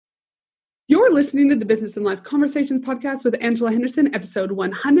You're listening to the Business and Life Conversations podcast with Angela Henderson, episode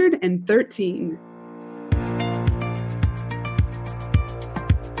 113.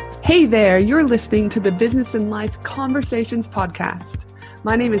 Hey there, you're listening to the Business and Life Conversations podcast.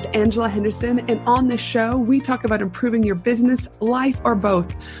 My name is Angela Henderson, and on this show, we talk about improving your business, life, or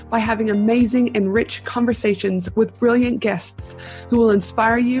both by having amazing and rich conversations with brilliant guests who will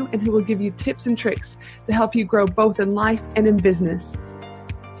inspire you and who will give you tips and tricks to help you grow both in life and in business.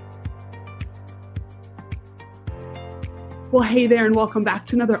 Well, hey there, and welcome back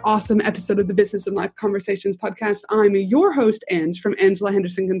to another awesome episode of the Business and Life Conversations podcast. I'm your host, Ange, from Angela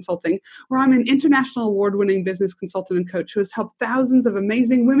Henderson Consulting, where I'm an international award-winning business consultant and coach who has helped thousands of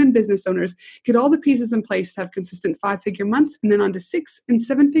amazing women business owners get all the pieces in place to have consistent 5-figure months and then on to 6- and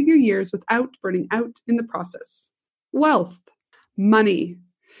 7-figure years without burning out in the process. Wealth, money,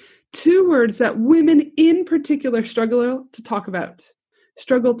 two words that women in particular struggle to talk about.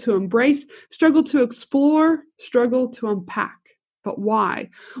 Struggle to embrace, struggle to explore, struggle to unpack. But why?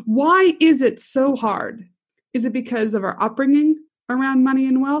 Why is it so hard? Is it because of our upbringing around money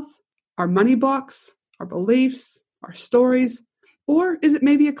and wealth, our money blocks, our beliefs, our stories, or is it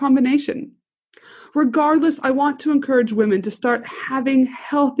maybe a combination? Regardless, I want to encourage women to start having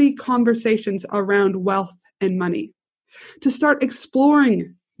healthy conversations around wealth and money, to start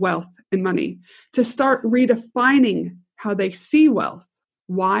exploring wealth and money, to start redefining how they see wealth.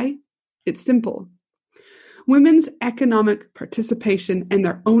 Why? It's simple. Women's economic participation and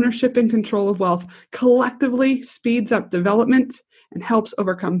their ownership and control of wealth collectively speeds up development and helps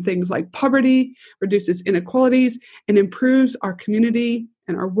overcome things like poverty, reduces inequalities, and improves our community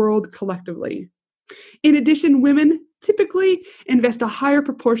and our world collectively. In addition, women typically invest a higher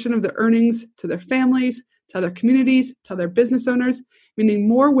proportion of their earnings to their families, to their communities, to their business owners, meaning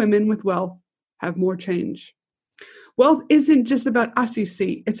more women with wealth have more change. Wealth isn't just about us, you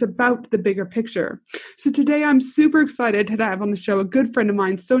see. It's about the bigger picture. So today I'm super excited to have on the show a good friend of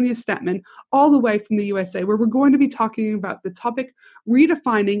mine, Sonya Stattmann, all the way from the USA, where we're going to be talking about the topic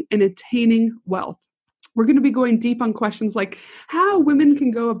redefining and attaining wealth. We're going to be going deep on questions like how women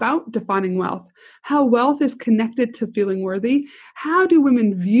can go about defining wealth, how wealth is connected to feeling worthy, how do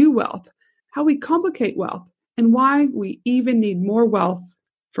women view wealth, how we complicate wealth, and why we even need more wealth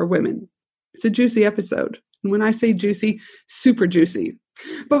for women. It's a juicy episode. And when I say juicy, super juicy.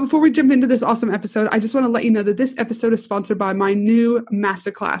 But before we jump into this awesome episode, I just want to let you know that this episode is sponsored by my new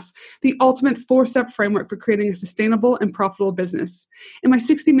masterclass, the ultimate 4-step framework for creating a sustainable and profitable business. In my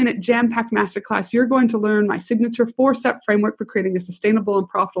 60-minute jam-packed masterclass, you're going to learn my signature 4-step framework for creating a sustainable and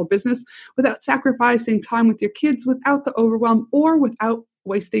profitable business without sacrificing time with your kids, without the overwhelm, or without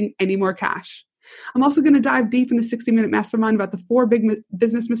wasting any more cash. I'm also going to dive deep in the 60-minute mastermind about the 4 big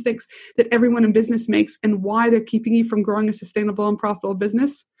business mistakes that everyone in business makes and why they're keeping you from growing a sustainable and profitable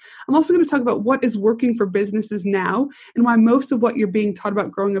business. I'm also going to talk about what is working for businesses now and why most of what you're being taught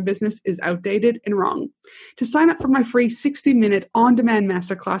about growing a business is outdated and wrong. To sign up for my free 60-minute on-demand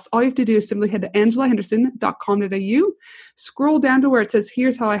masterclass, all you have to do is simply head to angelahenderson.com.au, scroll down to where it says,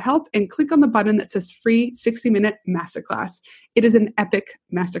 "Here's how I help," and click on the button that says free 60-minute masterclass. It is an epic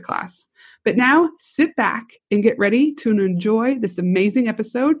masterclass. But now, sit back and get ready to enjoy this amazing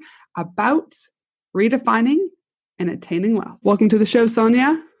episode about redefining and attaining wealth. Welcome to the show,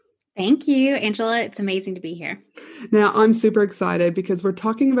 Sonya. Thank you, Angela. It's amazing to be here. Now, I'm super excited because we're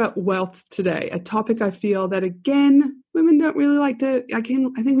talking about wealth today, a topic I feel that, again, women don't really like to, I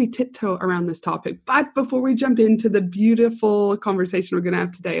think we tiptoe around this topic. But before we jump into the beautiful conversation we're going to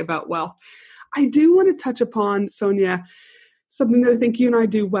have today about wealth, I do want to touch upon, Sonya, something that I think you and I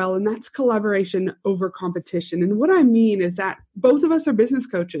do well, and that's collaboration over competition. And what I mean is that both of us are business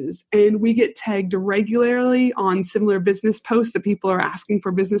coaches, and we get tagged regularly on similar business posts that people are asking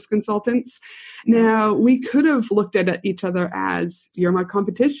for business consultants. Now, we could have looked at each other as, you're my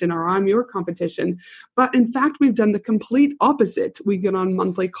competition or I'm your competition. But in fact, we've done the complete opposite. We get on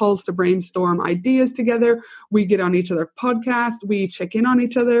monthly calls to brainstorm ideas together. We get on each other's podcasts. We check in on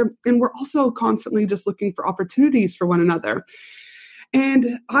each other. And we're also constantly just looking for opportunities for one another.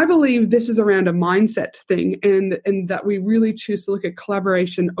 And I believe this is around a mindset thing and that we really choose to look at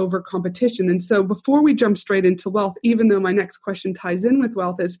collaboration over competition. And so before we jump straight into wealth, even though my next question ties in with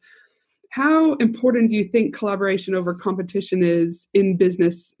wealth, is how important do you think collaboration over competition is in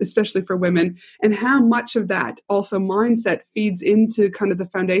business, especially for women? And how much of that also mindset feeds into kind of the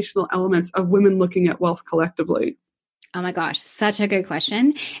foundational elements of women looking at wealth collectively? Oh my gosh, such a good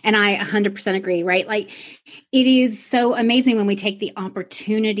question. And I 100% agree, right? Like it is so amazing when we take the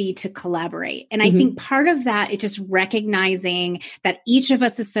opportunity to collaborate. And I think part of that is just recognizing that each of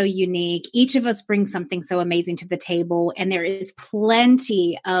us is so unique. Each of us brings something so amazing to the table. And there is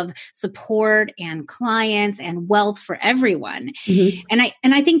plenty of support and clients and wealth for everyone. And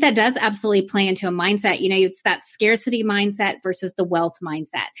I think that does absolutely play into a mindset. You know, it's that scarcity mindset versus the wealth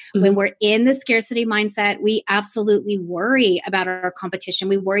mindset. When we're in the scarcity mindset, we absolutely worry about our competition.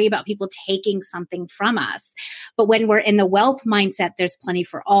 We worry about people taking something from us. But when we're in the wealth mindset, there's plenty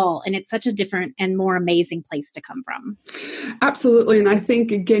for all. And it's such a different and more amazing place to come from. Absolutely. And I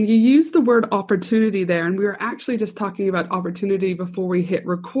think, again, you use the word opportunity there. And we were actually just talking about opportunity before we hit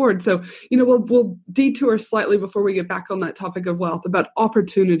record. So, you know, we'll detour slightly before we get back on that topic of wealth about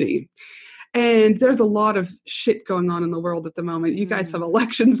opportunity. And there's a lot of shit going on in the world at the moment. You guys have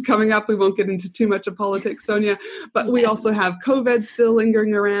elections coming up. We won't get into too much of politics, Sonya, but we also have COVID still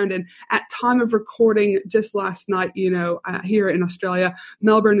lingering around. And at time of recording, just last night, you know, here in Australia,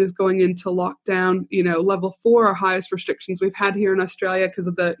 Melbourne is going into lockdown, you know, level 4, our highest restrictions we've had here in Australia because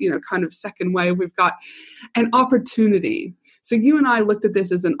of the, you know, kind of second wave. We've got an opportunity. So you and I looked at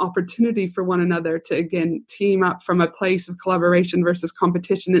this as an opportunity for one another to, again, team up from a place of collaboration versus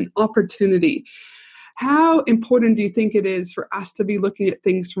competition, an opportunity. How important do you think it is for us to be looking at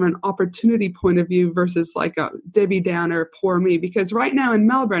things from an opportunity point of view versus like a Debbie Downer, poor me? Because right now in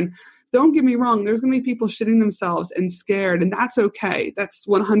Melbourne, don't get me wrong, there's going to be people shitting themselves and scared, and that's okay. That's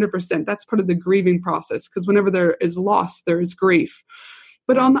 100%. That's part of the grieving process, because whenever there is loss, there is grief.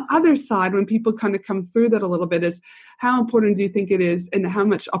 But on the other side, when people kind of come through that a little bit, is how important do you think it is, and how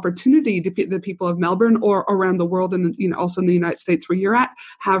much opportunity do the people of Melbourne or around the world, and you know, also in the United States where you're at,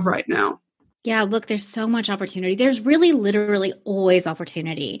 have right now? Yeah, look, there's so much opportunity. There's really literally always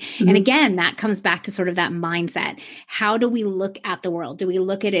opportunity. And again, that comes back to sort of that mindset. How do we look at the world? Do we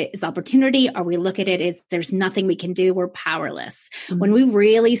look at it as opportunity, or we look at it as there's nothing we can do, we're powerless? When we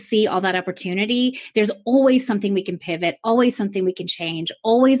really see all that opportunity, there's always something we can pivot, always something we can change,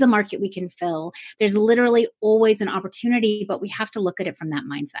 always a market we can fill. There's literally always an opportunity, but we have to look at it from that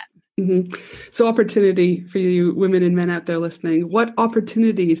mindset. So opportunity for you women and men out there listening, what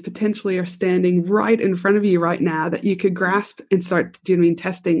opportunities potentially are standing right in front of you right now that you could grasp and start doing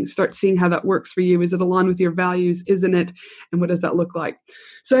testing, start seeing how that works for you? Is it aligned with your values? Isn't it? And what does that look like?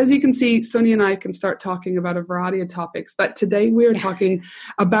 So as you can see, Sonya and I can start talking about a variety of topics, but today we are talking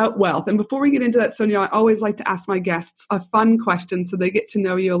about wealth. And before we get into that, Sonya, I always like to ask my guests a fun question so they get to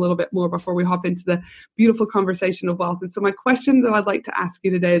know you a little bit more before we hop into the beautiful conversation of wealth. And so my question that I'd like to ask you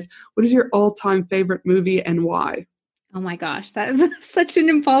today is, what is your all-time favorite movie and why? Oh my gosh, that is such an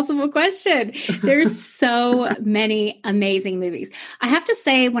impossible question. There's so many amazing movies. I have to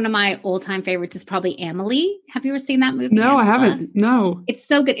say one of my all-time favorites is probably Amélie. Have you ever seen that movie? No, Angela? I haven't. No. It's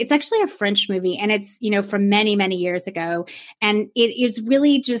so good. It's actually a French movie, and it's, you know, from many, many years ago. And it is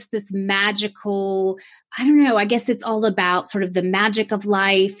really just this magical, I don't know, I guess it's all about sort of the magic of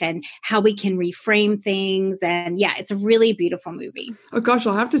life and how we can reframe things. And yeah, it's a really beautiful movie. Oh gosh,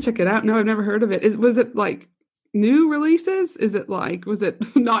 I'll have to check it out. No, I've never heard of it. Was it like new releases? Is it like, was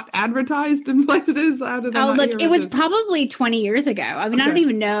it not advertised in places? Oh, look, it was probably 20 years ago. I mean, I don't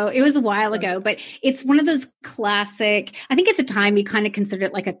even know. It was a while ago, but it's one of those classic, I think at the time you kind of considered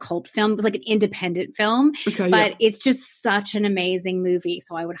it like a cult film. It was like an independent film, but it's just such an amazing movie.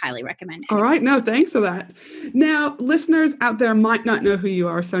 So I would highly recommend it. All right. No, thanks for that. Now, listeners out there might not know who you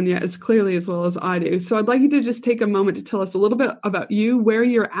are, Sonya, as clearly as well as I do. So I'd like you to just take a moment to tell us a little bit about you, where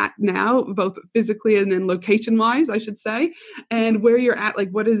you're at now, both physically and in location wise, I should say, and where you're at.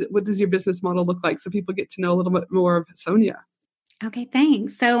 Like, what does your business model look like, so people get to know a little bit more of Sonya? Okay,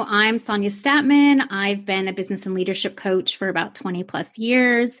 thanks. So I'm Sonya Stattmann. I've been a business and leadership coach for about 20 plus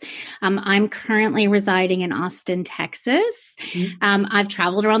years. I'm currently residing in Austin, Texas. I've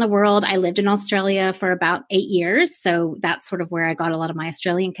traveled around the world. I lived in Australia for about 8 years. So that's sort of where I got a lot of my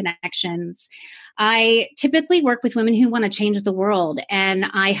Australian connections. I typically work with women who want to change the world, and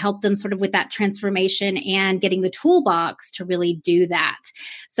I help them sort of with that transformation and getting the toolbox to really do that.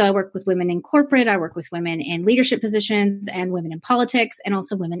 So I work with women in corporate, I work with women in leadership positions, and women in politics, and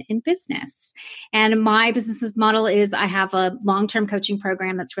also women in business. And my business model is I have a long-term coaching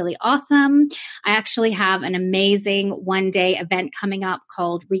program that's really awesome. I actually have an amazing one-day event coming up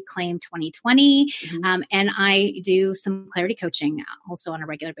called Reclaim 2020. And I do some clarity coaching also on a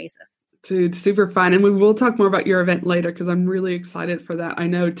regular basis. Dude, super fun. And we will talk more about your event later, because I'm really excited for that. I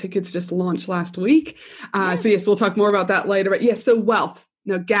know tickets just launched last week. So yes, we'll talk more about that later. But yes, so wealth.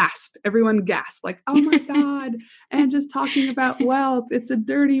 No, gasp. Everyone gasp. Like, oh my God. And just talking about wealth. It's a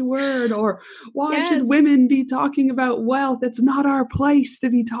dirty word. Or why should women be talking about wealth? It's not our place to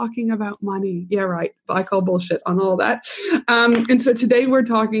be talking about money. Yeah, right. I call bullshit on all that. And so today we're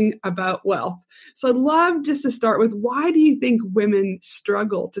talking about wealth. So I'd love just to start with, why do you think women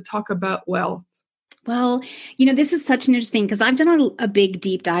struggle to talk about wealth? Well, this is such an interesting, because I've done a big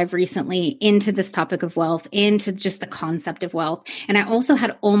deep dive recently into this topic of wealth, into just the concept of wealth. And I also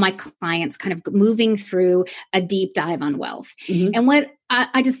had all my clients kind of moving through a deep dive on wealth. Mm-hmm. And what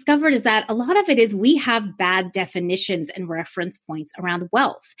I discovered is that a lot of it is we have bad definitions and reference points around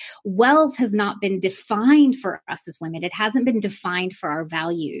wealth. Wealth has not been defined for us as women. It hasn't been defined for our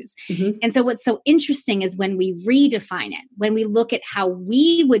values. Mm-hmm. And so what's so interesting is when we redefine it, when we look at how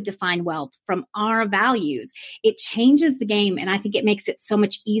we would define wealth from our values, it changes the game. And I think it makes it so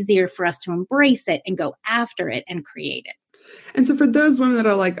much easier for us to embrace it and go after it and create it. And so for those women that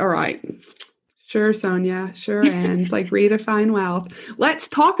are like, all right, sure, Sonya, sure, and like redefine wealth. Let's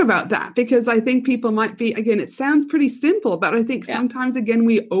talk about that, because I think people might be, again, it sounds pretty simple, but I think sometimes, again,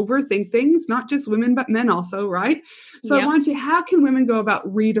 we overthink things, not just women, but men also, right? So I want you, how can women go about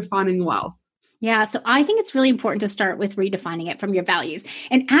redefining wealth? Yeah. So I think it's really important to start with redefining it from your values.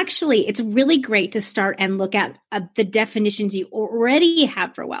 And actually, it's really great to start and look at the definitions you already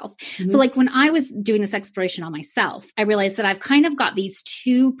have for wealth. Mm-hmm. So like when I was doing this exploration on myself, I realized that I've kind of got these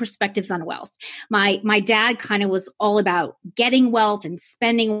two perspectives on wealth. My dad kind of was all about getting wealth and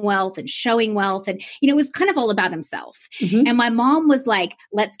spending wealth and showing wealth. And, it was kind of all about himself. Mm-hmm. And my mom was like,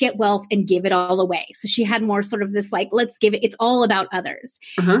 let's get wealth and give it all away. So she had more sort of this like, let's give it, it's all about others.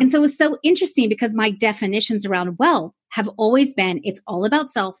 Uh-huh. And so it was so interesting, because my definitions around wealth have always been, it's all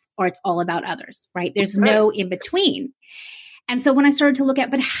about self or it's all about others, right? There's no in between. And so when I started to look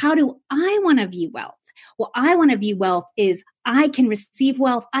at, but how do I want to view wealth? Well, I want to view wealth is I can receive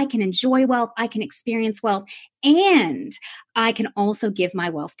wealth, I can enjoy wealth, I can experience wealth, and I can also give my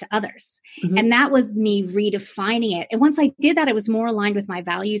wealth to others. Mm-hmm. And that was me redefining it. And once I did that, it was more aligned with my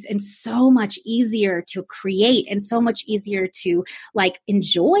values and so much easier to create and so much easier to like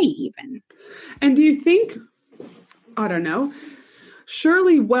enjoy even. And do you think, I don't know,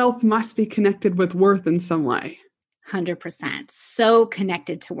 surely wealth must be connected with worth in some way? 100%. So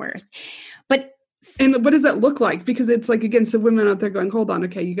connected to worth. And what does that look like? Because it's like, again, some women out there going, hold on,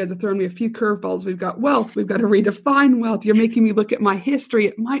 okay, you guys have thrown me a few curveballs. We've got wealth. We've got to redefine wealth. You're making me look at my history.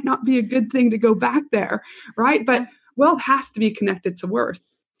 It might not be a good thing to go back there, right? But wealth has to be connected to worth.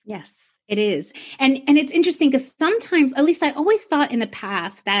 Yes. It is. And it's interesting because sometimes, at least I always thought in the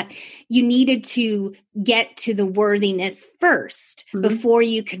past, that you needed to get to the worthiness first before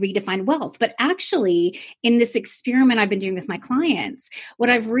you could redefine wealth. But actually, in this experiment I've been doing with my clients, what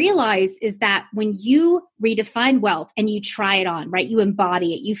I've realized is that when you redefine wealth and you try it on, right, you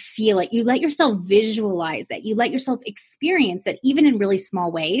embody it, you feel it, you let yourself visualize it, you let yourself experience it, even in really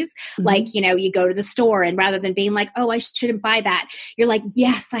small ways. Like, you go to the store and rather than being like, oh, I shouldn't buy that, you're like,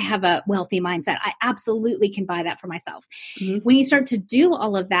 yes, I have a wealthy mindset. I absolutely can buy that for myself. When you start to do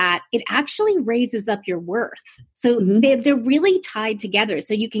all of that, it actually raises up your worth. So they're really tied together.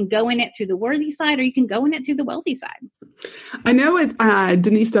 So you can go in it through the worthy side, or you can go in it through the wealthy side. I know it's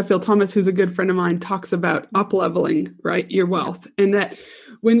Denise Duffield Thomas, who's a good friend of mine, talks about up-leveling, right, your wealth. And that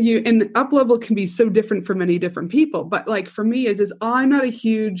and up-level can be so different for many different people. But like for me is I'm not a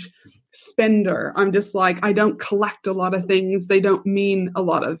huge spender. I'm just like, I don't collect a lot of things. They don't mean a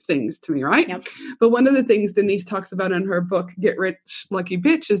lot of things to me, right? Yep. But one of the things Denise talks about in her book, Get Rich, Lucky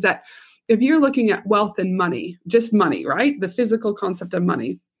Bitch, is that if you're looking at wealth and money, just money, right? The physical concept of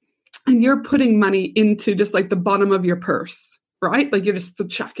money, and you're putting money into just like the bottom of your purse, right? Like you're just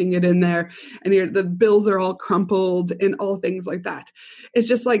chucking it in there and the bills are all crumpled and all things like that. It's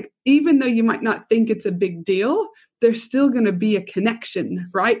just like, even though you might not think it's a big deal, there's still going to be a connection,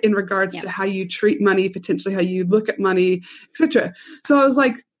 right? In regards to how you treat money, potentially how you look at money, etc. So I was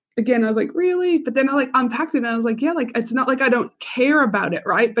like, really? But then I unpacked it and I was like, yeah, like, it's not like I don't care about it,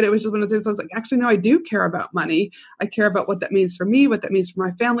 right? But it was just one of those, I was like, actually, no, I do care about money. I care about what that means for me, what that means for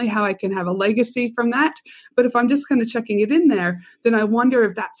my family, how I can have a legacy from that. But if I'm just kind of checking it in there, then I wonder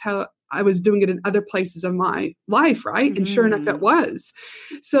if that's how I was doing it in other places of my life, right? And sure enough, it was.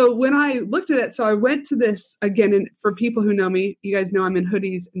 So when I looked at it, so I went to this again, and for people who know me, you guys know I'm in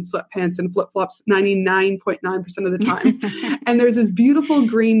hoodies and sweatpants and flip-flops 99.9% of the time. And there's this beautiful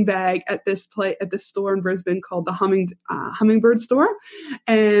green bag at this store in Brisbane called the Hummingbird store.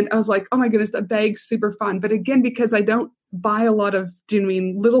 And I was like, oh my goodness, that bag's super fun. But again, because I don't buy a lot of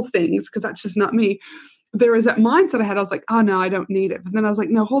genuine little things, because that's just not me, there was that mindset I had. I was like, oh no, I don't need it. But then I was like,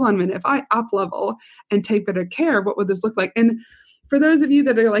 no, hold on a minute. If I up level and take better care, what would this look like? And for those of you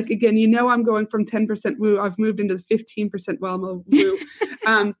that are like, again, I'm going from 10% woo, I've moved into the 15% woo.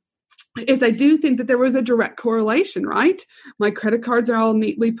 Is I do think that there was a direct correlation, right? My credit cards are all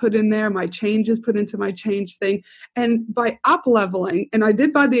neatly put in there. My change is put into my change thing. And by up leveling, and I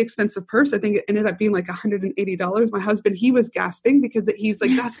did buy the expensive purse. I think it ended up being like $180. My husband, he was gasping because he's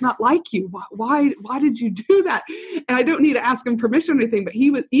like, that's not like you. Why did you do that? And I don't need to ask him permission or anything, but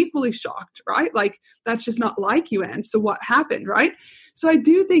he was equally shocked, right? Like, that's just not like you, Ange. So what happened, right? So I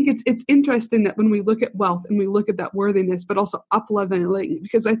do think it's interesting that when we look at wealth and we look at that worthiness, but also up leveling,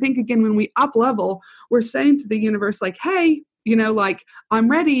 because I think, again, when we up level, we're saying to the universe, like, hey, like,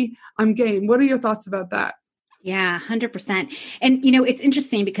 I'm ready, I'm game. What are your thoughts about that? Yeah, 100%. And, it's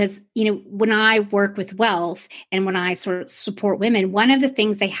interesting because, when I work with wealth and when I sort of support women, one of the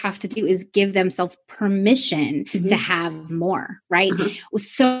things they have to do is give themselves permission to have more, right?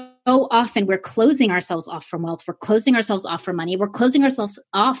 So often we're closing ourselves off from wealth. We're closing ourselves off from money. We're closing ourselves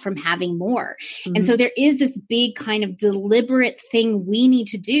off from having more. And so there is this big kind of deliberate thing we need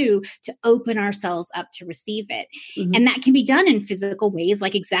to do to open ourselves up to receive it. And that can be done in physical ways,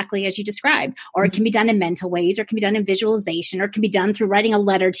 like exactly as you described, or it can be done in mental ways, or it can be done in visualization, or it can be done through writing a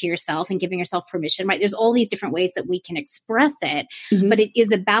letter to yourself and giving yourself permission, right? There's all these different ways that we can express it, but it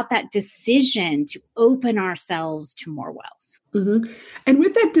is about that decision to open ourselves to more wealth. And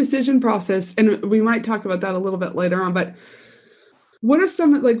with that decision process, and we might talk about that a little bit later on, but what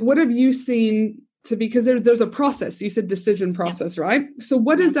have you seen because there's a process? You said decision process, right? So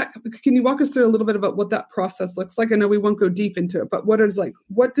what is that? Can you walk us through a little bit about what that process looks like? I know we won't go deep into it, but what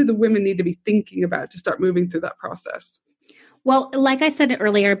do the women need to be thinking about to start moving through that process? Well, like I said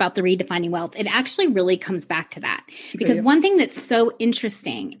earlier about the redefining wealth, it actually really comes back to that. Because one thing that's so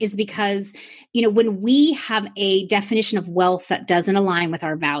interesting is because, when we have a definition of wealth that doesn't align with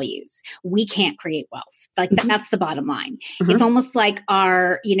our values, we can't create wealth. Like that's the bottom line. It's almost like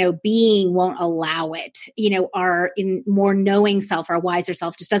our, being won't allow it. Our more knowing self, our wiser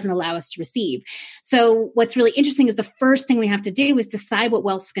self just doesn't allow us to receive. So what's really interesting is the first thing we have to do is decide what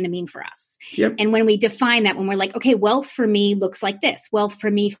wealth is going to mean for us. And when we define that, when we're like, okay, wealth for me looks like this. Wealth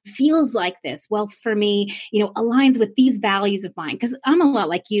for me feels like this. Wealth for me, aligns with these values of mine. Because I'm a lot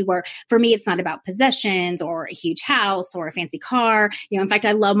like you, where for me, it's not about possessions or a huge house or a fancy car. In fact,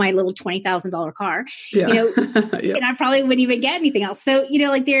 I love my little $20,000 car. And I probably wouldn't even get anything else. So,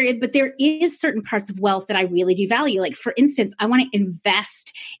 there is certain parts of wealth that I really do value. Like, for instance, I want to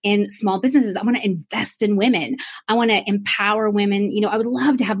invest in small businesses. I want to invest in women. I want to empower women. I would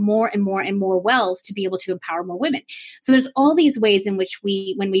love to have more and more and more wealth to be able to empower more women. So there's all these ways in which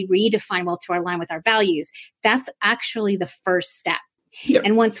when we redefine wealth to align with our values, that's actually the first step.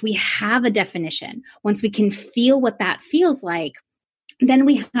 And once we have a definition, once we can feel what that feels like, then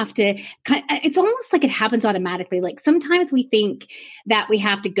we have to it's almost like it happens automatically. Like sometimes we think that we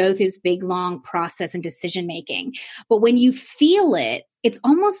have to go through this big, long process and decision making. But when you feel it, it's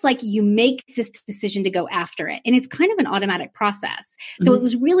almost like you make this decision to go after it. And it's kind of an automatic process. So it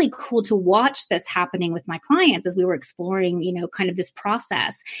was really cool to watch this happening with my clients as we were exploring, kind of this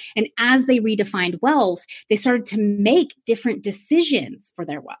process. And as they redefined wealth, they started to make different decisions for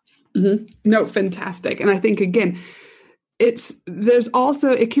their wealth. No, fantastic. And I think, again, it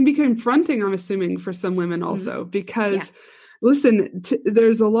can be confronting, I'm assuming, for some women also, because listen,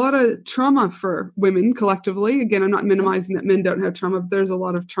 there's a lot of trauma for women collectively. Again, I'm not minimizing that men don't have trauma, but there's a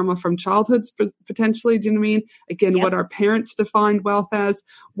lot of trauma from childhoods potentially. Do you know what I mean? Again, what our parents defined wealth as,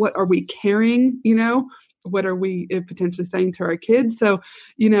 what are we carrying, what are we potentially saying to our kids? So,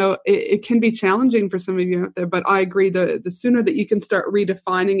 it can be challenging for some of you out there, but I agree the sooner that you can start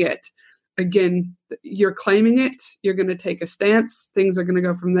redefining it, again, you're claiming it, you're going to take a stance, things are going to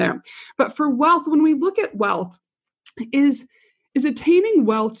go from there. But for wealth, when we look at wealth, is attaining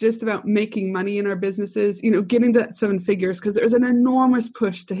wealth just about making money in our businesses, getting to that 7 figures, because there's an enormous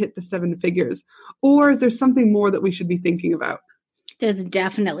push to hit the 7 figures? Or is there something more that we should be thinking about? There's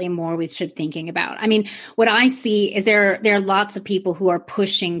definitely more we should thinking about. I mean, what I see is there are lots of people who are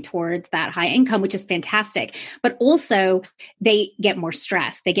pushing towards that high income, which is fantastic. But also they get more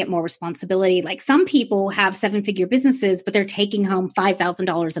stress. They get more responsibility. Like some people have 7-figure businesses, but they're taking home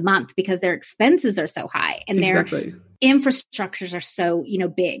 $5,000 a month because their expenses are so high and their infrastructures are so,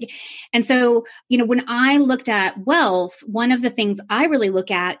 big. And so, when I looked at wealth, one of the things I really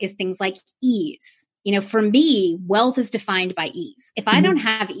look at is things like ease. For me, wealth is defined by ease. If I don't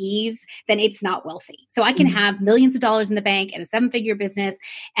have ease, then it's not wealthy. So I can have millions of dollars in the bank and a 7-figure business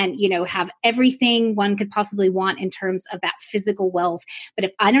and, have everything one could possibly want in terms of that physical wealth. But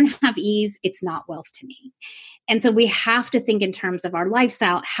if I don't have ease, it's not wealth to me. And so we have to think in terms of our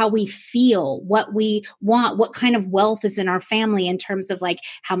lifestyle, how we feel, what we want, what kind of wealth is in our family in terms of like,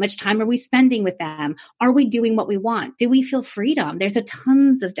 how much time are we spending with them? Are we doing what we want? Do we feel freedom? There's a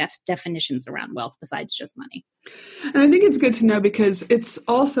tons of definitions around wealth besides just money. And I think it's good to know because it's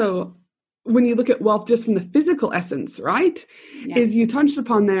also, when you look at wealth just from the physical essence, right? Yeah. Is you touched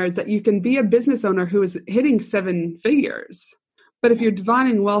upon there is that you can be a business owner who is hitting 7 figures. But if you're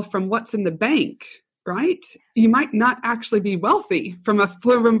defining wealth from what's in the bank, right? You might not actually be wealthy from a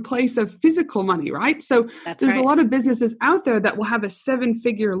place of physical money, right? So there's a lot of businesses out there that will have a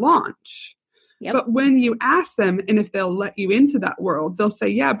 7-figure launch. Yep. But when you ask them, and if they'll let you into that world, they'll say,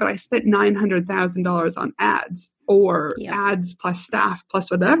 yeah, but I spent $900,000 on ads or ads plus staff plus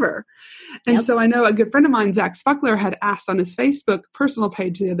whatever. And so I know a good friend of mine, Zach Spuckler, had asked on his Facebook personal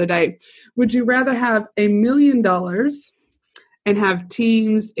page the other day, would you rather have $1 million and have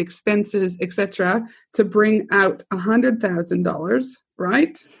teams, expenses, etc., to bring out $100,000,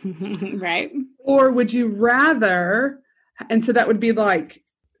 right? Right. Or would you rather, and so that would be like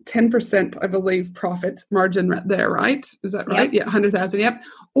 10%, I believe, profit margin there, right? Is that right? Yep. Yeah, 100,000. Yep.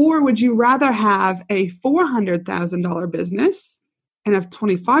 Or would you rather have a $400,000 business and have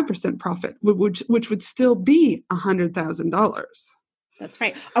 25% profit, which would still be $100,000? That's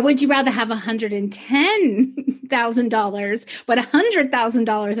right. Or would you rather have $110,000, but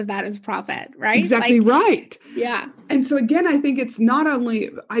 $100,000 of that is profit, right? Exactly right. Yeah. And so again, I think it's not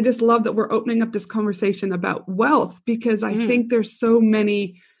only, I just love that we're opening up this conversation about wealth because I think there's so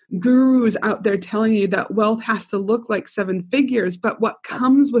many gurus out there telling you that wealth has to look like 7 figures, but what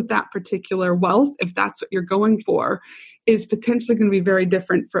comes with that particular wealth, if that's what you're going for, is potentially going to be very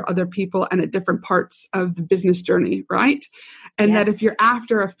different for other people and at different parts of the business journey, right? And that if you're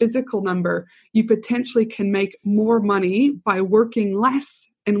after a physical number, you potentially can make more money by working less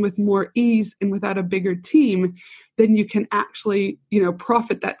and with more ease and without a bigger team, then you can actually,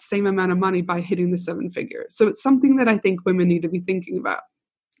 profit that same amount of money by hitting the 7 figures. So it's something that I think women need to be thinking about.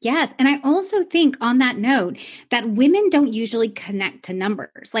 Yes. And I also think on that note that women don't usually connect to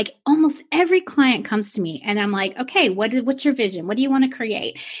numbers. Like almost every client comes to me and I'm like, okay, what's your vision? What do you want to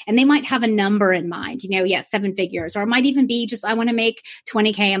create? And they might have a number in mind, 7 figures, or it might even be just, I want to make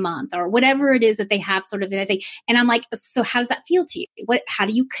 20K a month or whatever it is that they have sort of anything. And I'm like, so how does that feel to you? How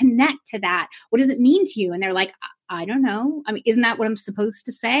do you connect to that? What does it mean to you? And they're like, I don't know. I mean, isn't that what I'm supposed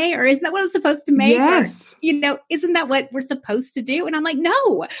to say? Or isn't that what I'm supposed to make? Yes. Or, isn't that what we're supposed to do? And I'm like,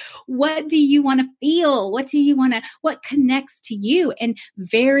 no, what do you want to feel? What connects to you? And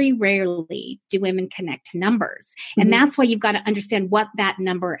very rarely do women connect to numbers. Mm-hmm. And that's why you've got to understand what that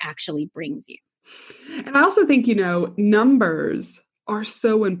number actually brings you. And I also think, numbers are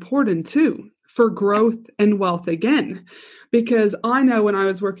so important too for growth and wealth again. Because I know when I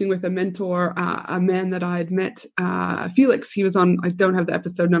was working with a mentor, a man that I had met, Felix, he was on, I don't have the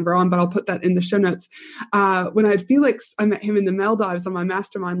episode number on, but I'll put that in the show notes. When I had Felix, I met him in the Maldives on my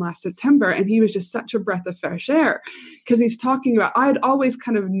mastermind last September, and he was just such a breath of fresh air because he's talking about, I had always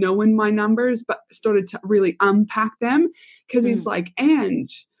kind of known my numbers, but started to really unpack them because he's like,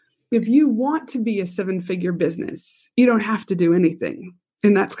 Ange, if you want to be a 7-figure business, you don't have to do anything.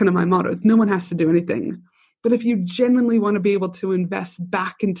 And that's kind of my motto is no one has to do anything. But if you genuinely want to be able to invest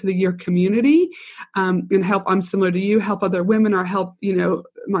back into your community and help, I'm similar to you, help other women or help,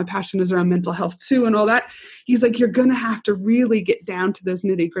 my passion is around mental health too and all that. He's like, you're going to have to really get down to those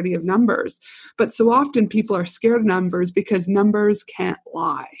nitty gritty of numbers. But so often people are scared of numbers because numbers can't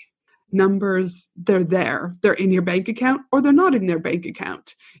lie. Numbers, they're there. They're in your bank account or they're not in their bank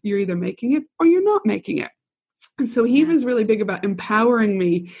account. You're either making it or you're not making it. And so he was really big about empowering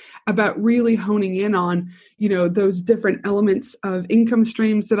me about really honing in on, those different elements of income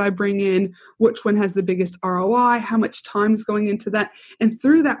streams that I bring in, which one has the biggest ROI, how much time is going into that. And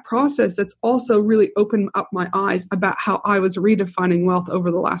through that process, that's also really opened up my eyes about how I was redefining wealth over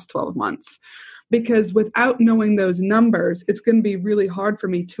the last 12 months. Because without knowing those numbers, it's going to be really hard for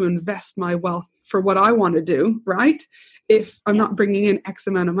me to invest my wealth for what I want to do, right? If I'm not bringing in X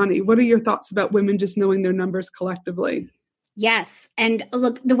amount of money. What are your thoughts about women just knowing their numbers collectively? Yes. And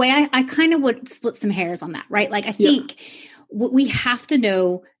look, the way I kind of would split some hairs on that, right? Like I think we have to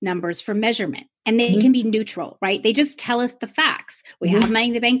know numbers for measurement. And they can be neutral, right? They just tell us the facts. We have money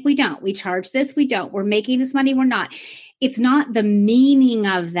in the bank, we don't. We charge this, we don't. We're making this money, we're not. It's not the meaning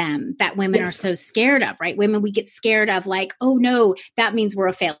of them that women are so scared of, right? Women, we get scared of like, oh no, that means we're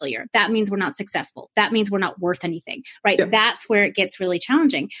a failure. That means we're not successful. That means we're not worth anything, right? Yep. That's where it gets really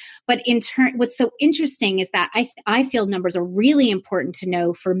challenging. But in turn, what's so interesting is that I feel numbers are really important to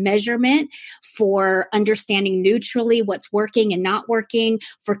know for measurement, for understanding neutrally what's working and not working,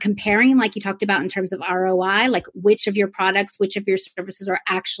 for comparing, like you talked about about in terms of ROI, like which of your products, which of your services are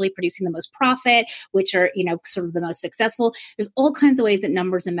actually producing the most profit, which are, sort of the most successful. There's all kinds of ways that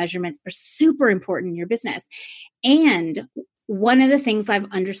numbers and measurements are super important in your business. And one of the things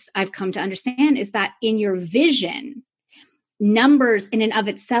I've come to understand is that in your vision, numbers in and of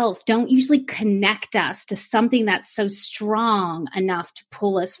itself don't usually connect us to something that's so strong enough to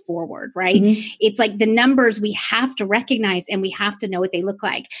pull us forward, right? Mm-hmm. It's like the numbers we have to recognize and we have to know what they look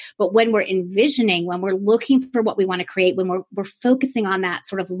like. But when we're envisioning, when we're looking for what we want to create, when we're focusing on that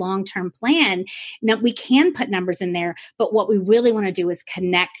sort of long-term plan, now we can put numbers in there, but what we really want to do is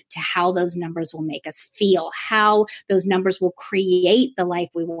connect to how those numbers will make us feel, how those numbers will create the life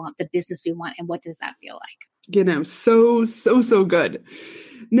we want, the business we want, and what does that feel like? So good.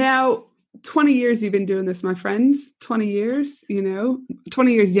 Now, 20 years you've been doing this, my friends. 20 years,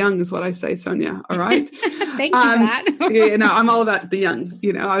 20 years young is what I say, Sonya. All right. Thank you for that. I'm all about the young.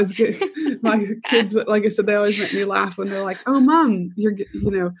 I was good. My kids, like I said, they always make me laugh when they're like, "Oh, Mom, you're,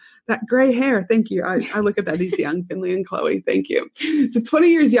 that gray hair." Thank you. I look at that. He's young, Finley and Chloe. Thank you. So 20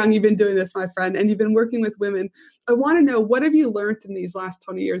 years young, you've been doing this, my friend, and you've been working with women. I want to know, what have you learned in these last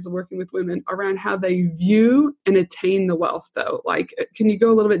 20 years of working with women around how they view and attain the wealth, though? Like, can you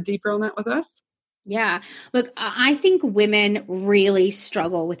go a little bit deeper on that with us? Yeah. Look, I think women really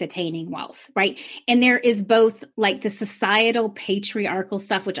struggle with attaining wealth, right? And there is both like the societal patriarchal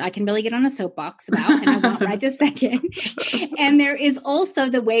stuff, which I can really get on a soapbox about, and I won't right this second. And there is also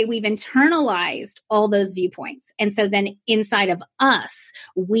the way we've internalized all those viewpoints. And so then inside of us,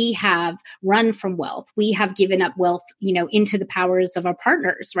 we have run from wealth. We have given up wealth, into the powers of our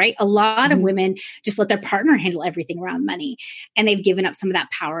partners, right? A lot of women just let their partner handle everything around money, and they've given up some of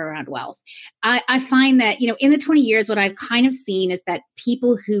that power around wealth. I find that, in the 20 years, what I've kind of seen is that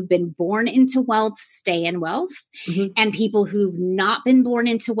people who've been born into wealth stay in wealth, and people who've not been born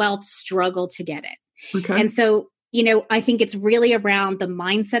into wealth struggle to get it. Okay. And so, I think it's really around the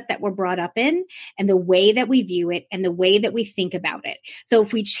mindset that we're brought up in and the way that we view it and the way that we think about it. So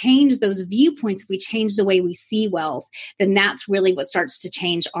if we change those viewpoints, if we change the way we see wealth, then that's really what starts to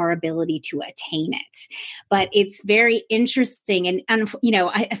change our ability to attain it. But it's very interesting. And,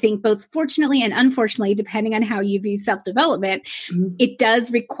 I think both fortunately and unfortunately, depending on how you view self-development, it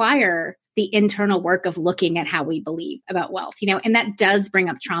does require the internal work of looking at how we believe about wealth, and that does bring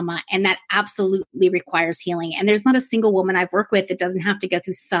up trauma, and that absolutely requires healing. And there's not a single woman I've worked with that doesn't have to go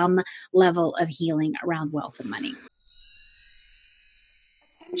through some level of healing around wealth and money.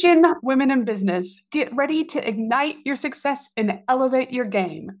 Attention, women in business, get ready to ignite your success and elevate your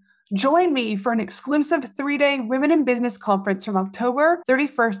game. Join me for an exclusive 3-day Women in Business conference from October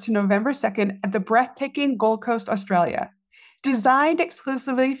 31st to November 2nd at the breathtaking Gold Coast, Australia. Designed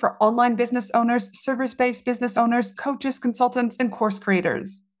exclusively for online business owners, service-based business owners, coaches, consultants, and course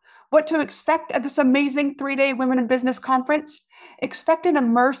creators. What to expect at this amazing 3-day Women in Business conference? Expect an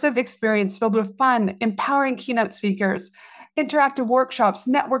immersive experience filled with fun, empowering keynote speakers, interactive workshops,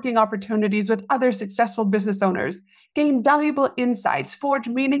 networking opportunities with other successful business owners, gain valuable insights, forge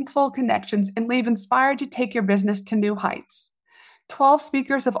meaningful connections, and leave inspired to take your business to new heights. 12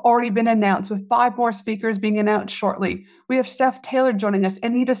 speakers have already been announced, with 5 more speakers being announced shortly. We have Steph Taylor joining us,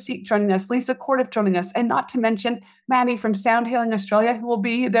 Anita Seek joining us, Lisa Cordiff joining us, and not to mention Maddie from Sound Healing Australia, who will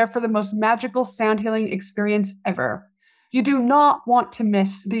be there for the most magical sound healing experience ever. You do not want to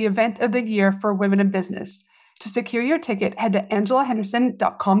miss the event of the year for women in business. To secure your ticket, head to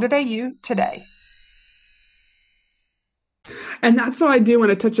angelahenderson.com.au today. And that's what I do want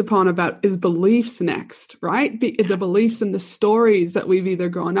to touch upon about is beliefs next, right? The beliefs and the stories that we've either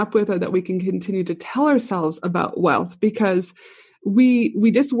grown up with or that we can continue to tell ourselves about wealth, because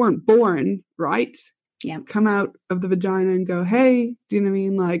we just weren't born, right? Yeah. Come out of the vagina and go, hey, do you know what I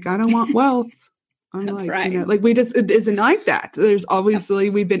mean? Like, I don't want wealth. I'm That's like, right. like it isn't like that. There's obviously,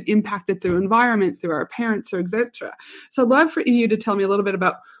 we've been impacted through environment, through our parents, or etc. So I'd love for you to tell me a little bit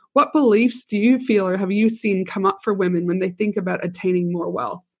about what beliefs do you feel or have you seen come up for women when they think about attaining more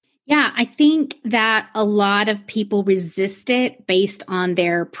wealth? Yeah, I think that a lot of people resist it based on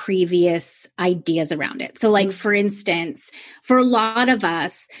their previous ideas around it. So like, for instance, for a lot of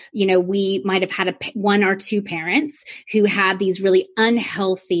us, we might have had one or two parents who had these really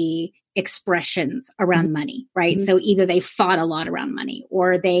unhealthy expressions around money, right? So either they fought a lot around money,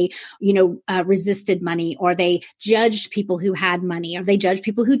 or they, resisted money, or they judged people who had money, or they judged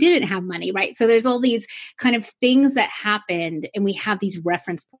people who didn't have money, right? So there's all these kind of things that happened, and we have these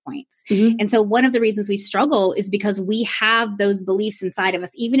reference points. And so one of the reasons we struggle is because we have those beliefs inside of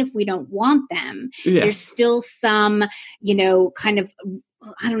us, even if we don't want them, there's still some, kind of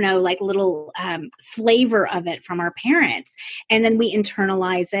I don't know, like little flavor of it from our parents. And then we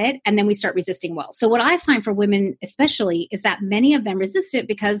internalize it and then we start resisting wealth. So what I find for women especially is that many of them resist it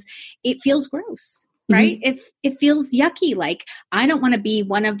because it feels gross. Right? It feels yucky. Like, I don't want to be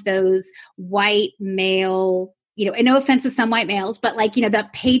one of those white male, and no offense to some white males, but like,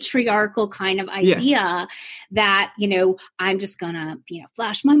 that patriarchal kind of idea that, I'm just going to,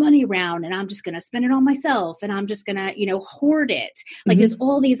 flash my money around and I'm just going to spend it on myself and I'm just going to, hoard it. Like there's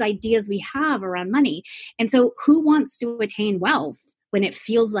all these ideas we have around money. And so who wants to attain wealth when it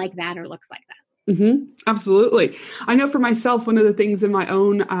feels like that or looks like that? Absolutely. I know for myself, one of the things in my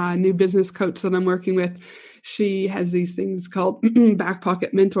own new business coach that I'm working with, she has these things called back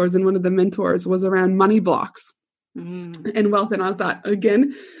pocket mentors. And one of the mentors was around money blocks and wealth. And I thought,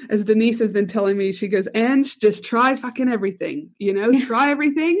 again, as Denise has been telling me, she goes, Ange, just try fucking everything, try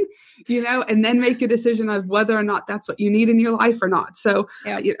everything, and then make a decision of whether or not that's what you need in your life or not. So,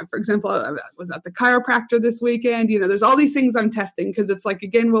 for example, I was at the chiropractor this weekend, there's all these things I'm testing because it's like,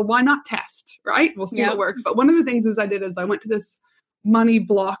 again, well, why not test, right? We'll see what works. But one of the things I did is I went to this money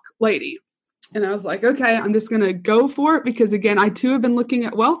block lady. And I was like, okay, I'm just going to go for it because, again, I too have been looking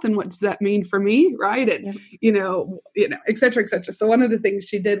at wealth and what does that mean for me, right? And, et cetera, et cetera. So one of the things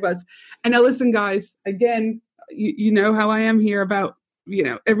she did was, and now listen, guys, again, you know how I am here about,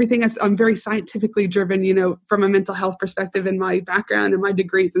 everything. I'm very scientifically driven, from a mental health perspective in my background and my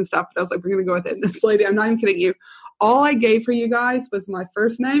degrees and stuff. But I was like, we're going to go with it. And this lady, I'm not even kidding you. All I gave for you guys was my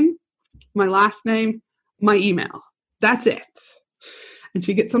first name, my last name, my email. That's it. And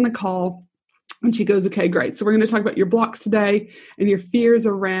she gets on the call. And she goes, okay, great. So we're going to talk about your blocks today and your fears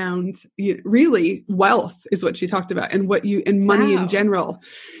around really wealth is what she talked about and money in general.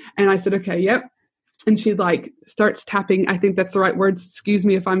 And I said, okay, yep. And she starts tapping. I think that's the right words. Excuse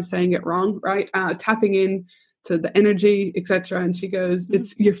me if I'm saying it wrong, right? Tapping in to the energy, et cetera. And she goes,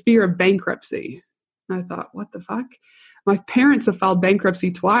 it's your fear of bankruptcy. And I thought, what the fuck? My parents have filed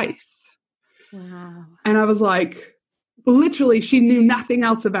bankruptcy twice. Wow. And I was like, literally, she knew nothing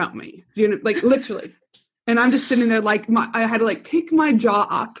else about me. Literally. And I'm just sitting there I had to pick my jaw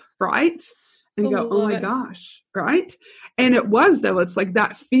up, right? And go, oh my gosh, right? And it was, though, it's like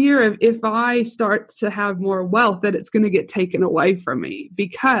that fear of if I start to have more wealth, that it's going to get taken away from me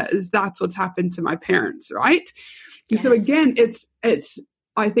because that's what's happened to my parents, right? Yes. So again, it's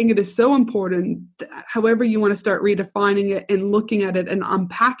I think it is so important that however you want to start redefining it and looking at it and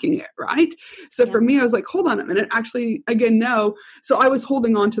unpacking it, right? So for me, I was like, hold on a minute. Actually, again, no. So I was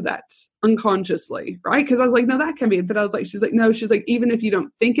holding on to that unconsciously, right? Because I was like, no, that can be it. But I was like, she's like, no, she's like, even if you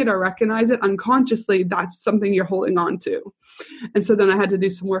don't think it or recognize it unconsciously, that's something you're holding on to. And so then I had to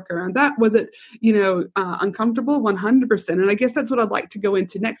do some work around that. Was it, uncomfortable? 100%. And I guess that's what I'd like to go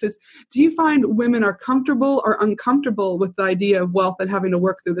into next is, do you find women are comfortable or uncomfortable with the idea of wealth and having to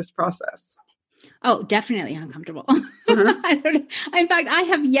work through this process? Oh, definitely uncomfortable. I don't know. In fact, I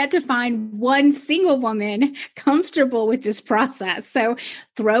have yet to find one single woman comfortable with this process. So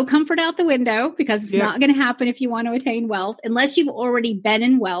throw comfort out the window because it's not going to happen if you want to attain wealth unless you've already been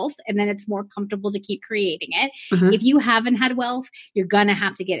in wealth and then it's more comfortable to keep creating it. If you haven't had wealth, you're going to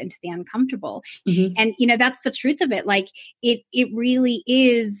have to get into the uncomfortable. And, that's the truth of it. It really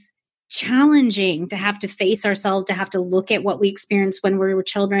is challenging to have to face ourselves, to have to look at what we experienced when we were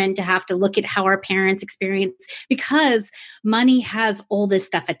children, to have to look at how our parents experienced, because money has all this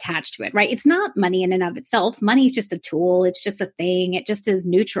stuff attached to it, right? It's not money in and of itself. Money is just a tool. It's just a thing. It just is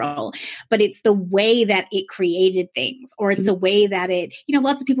neutral, but it's the way that it created things, or it's a way that it,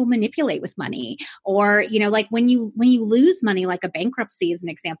 lots of people manipulate with money, or, when you lose money, like a bankruptcy is an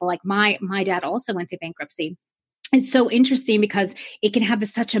example. Like my dad also went through bankruptcy. It's so interesting because it can have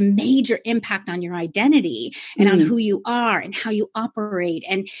such a major impact on your identity and on who you are and how you operate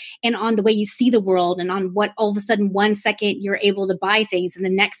and on the way you see the world and on what all of a sudden 1 second you're able to buy things and the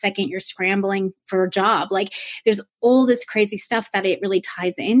next second you're scrambling for a job. There's all this crazy stuff that it really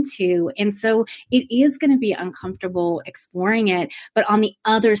ties into. And so it is going to be uncomfortable exploring it. But on the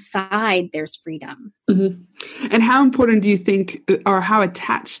other side, there's freedom. And how important do you think, or how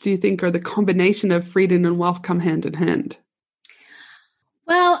attached do you think, are the combination of freedom and wealth come hand in hand?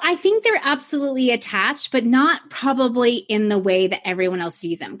 Well, I think they're absolutely attached, but not probably in the way that everyone else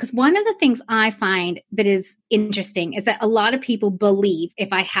views them. Because one of the things I find that is interesting is that a lot of people believe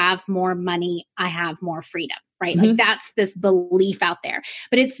if I have more money, I have more freedom, right? That's this belief out there,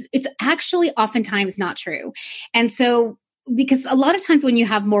 but it's actually oftentimes not true. And so because a lot of times when you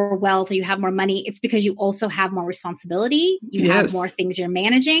have more wealth or you have more money, it's because you also have more responsibility. You have more things you're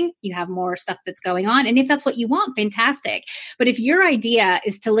managing. You have more stuff that's going on. And if that's what you want, fantastic. But if your idea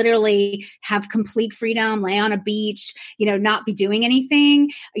is to literally have complete freedom, lay on a beach, not be doing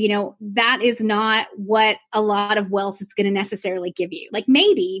anything, that is not what a lot of wealth is going to necessarily give you. Like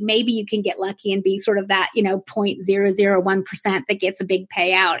maybe you can get lucky and be sort of that, 0.001% that gets a big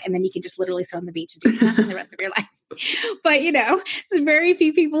payout. And then you can just literally sit on the beach and do nothing the rest of your life. But, there's very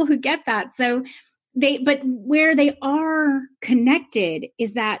few people who get that. So but where they are connected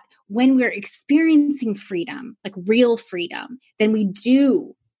is that when we're experiencing freedom, like real freedom, then we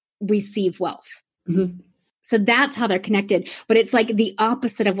do receive wealth. Mm-hmm. So that's how they're connected. But it's like the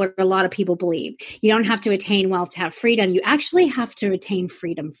opposite of what a lot of people believe. You don't have to attain wealth to have freedom. You actually have to attain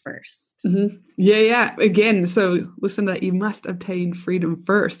freedom first. Mm-hmm. Yeah. Again, so listen to that. You must obtain freedom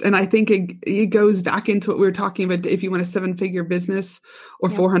first. And I think it goes back into what we were talking about. If you want a 7-figure business or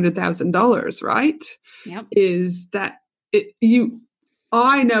 $400,000, right? Yep. Is that I'm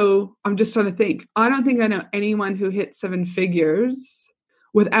just trying to think. I don't think I know anyone who hit 7 figures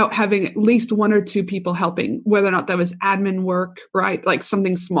without having at least 1 or 2 people helping, whether or not that was admin work, right? Like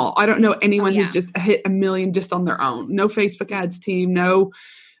something small. I don't know anyone who's just hit $1 million just on their own. No Facebook ads team, no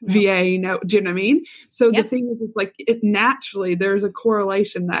VA, no, do you know what I mean? So the thing is, it's like naturally there's a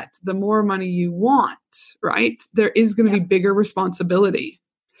correlation that the more money you want, right, there is going to be bigger responsibility.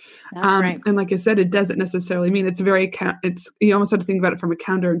 That's right. And like I said, it doesn't necessarily mean you almost have to think about it from a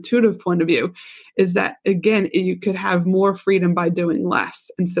counterintuitive point of view, is that, again, you could have more freedom by doing less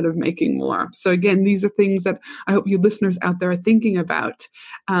instead of making more. So again, these are things that I hope you listeners out there are thinking about.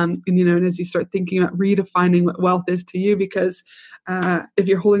 And as you start thinking about redefining what wealth is to you, because if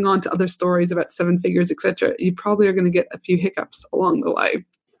you're holding on to other stories about 7 figures, etc., you probably are going to get a few hiccups along the way.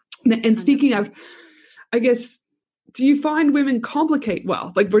 And speaking of, I guess, do you find women complicate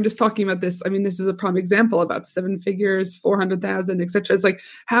wealth? Like we're just talking about this. I mean, this is a prime example about 7 figures, 400,000, etc. It's like,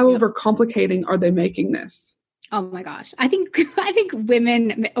 how overcomplicating are they making this? Oh my gosh. I think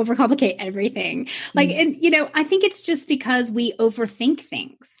women overcomplicate everything. Like, and I think it's just because we overthink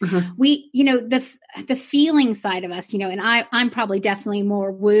things. Uh-huh. We, the feeling side of us, and I'm probably definitely more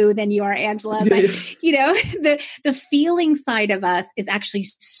woo than you are, Angela, but the feeling side of us is actually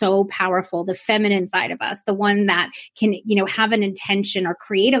so powerful. The feminine side of us, the one that can, have an intention or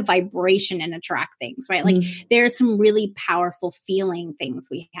create a vibration and attract things, right? Like there are some really powerful feeling things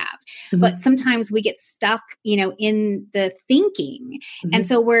we have, but sometimes we get stuck, in the thinking. And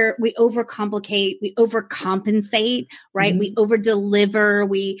so we overcomplicate, we overcompensate, right? We overdeliver,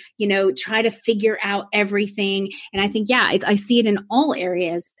 we, try to figure out everything. And I think, I see it in all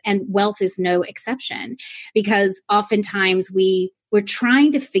areas, and wealth is no exception, because oftentimes we're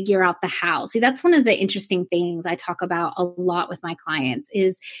trying to figure out the how. See, that's one of the interesting things I talk about a lot with my clients,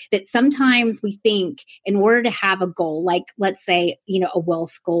 is that sometimes we think in order to have a goal, like let's say, a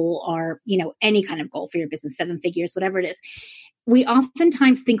wealth goal or, any kind of goal for your business, 7 figures, whatever it is, we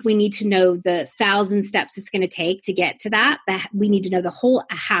oftentimes think we need to know the 1,000 steps it's going to take to get to that we need to know the whole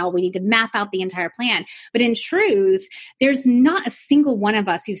how, we need to map out the entire plan. But in truth, there's not a single one of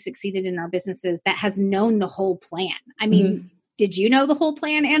us who's succeeded in our businesses that has known the whole plan. I mean, did you know the whole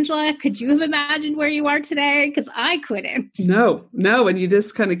plan, Angela? Could you have imagined where you are today? Because I couldn't. No. And you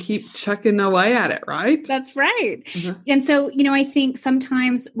just kind of keep chucking away at it, right? That's right. And so, I think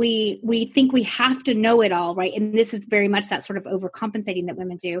sometimes we think we have to know it all, right? And this is very much that sort of overcompensating that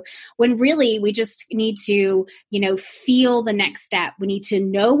women do, when really we just need to, feel the next step. We need to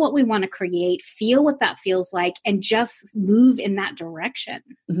know what we want to create, feel what that feels like, and just move in that direction.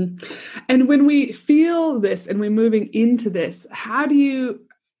 And when we feel this and we're moving into this, how do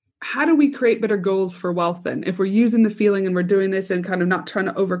we create better goals for wealth then? If we're using the feeling and we're doing this and kind of not trying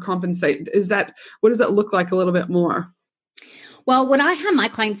to overcompensate, what does that look like a little bit more? Well, what I had my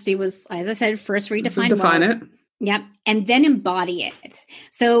clients do was, as I said, first redefine wealth. It. Yep. And then embody it.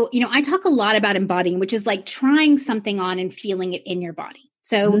 So, I talk a lot about embodying, which is like trying something on and feeling it in your body.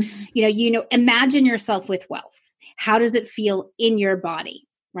 So, imagine yourself with wealth. How does it feel in your body?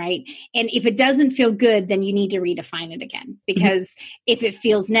 Right. And if it doesn't feel good, then you need to redefine it again, because if it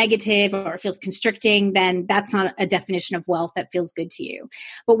feels negative or it feels constricting, then that's not a definition of wealth that feels good to you.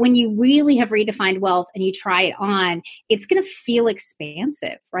 But when you really have redefined wealth and you try it on, it's going to feel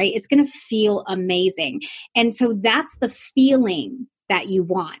expansive, right? It's going to feel amazing. And so that's the feeling that you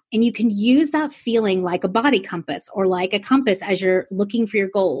want. And you can use that feeling like a body compass or like a compass as you're looking for your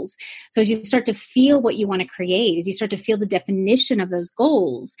goals. So as you start to feel what you want to create, as you start to feel the definition of those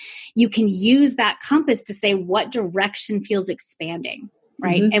goals, you can use that compass to say what direction feels expanding.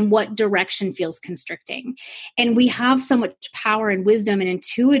 right? And what direction feels constricting. And we have so much power and wisdom and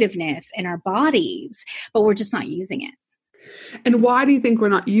intuitiveness in our bodies, but we're just not using it. And why do you think we're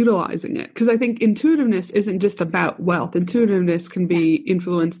not utilizing it? Because I think intuitiveness isn't just about wealth. Intuitiveness can be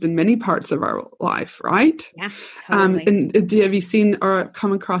influenced in many parts of our life, right? Yeah, totally. And have you seen or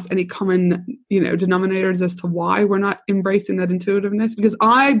come across any common, denominators as to why we're not embracing that intuitiveness? Because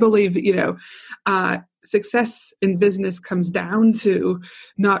I believe that, success in business comes down to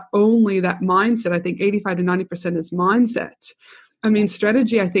not only that mindset. I think 85 to 90% is mindset. I mean,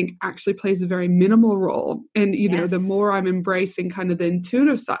 strategy, I think, actually plays a very minimal role. And, the more I'm embracing kind of the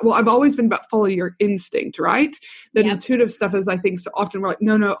intuitive side, well, I've always been about follow your instinct, right? The intuitive stuff is, I think, so often we're like,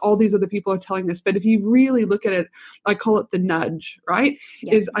 no, all these other people are telling us. But if you really look at it, I call it the nudge, right?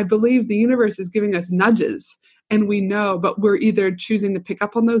 Is I believe the universe is giving us nudges. And we know, but we're either choosing to pick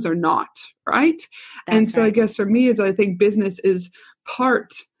up on those or not, right? I guess for me, is I think business is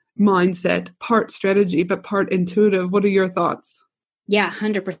part mindset, part strategy, but part intuitive. What are your thoughts? Yeah,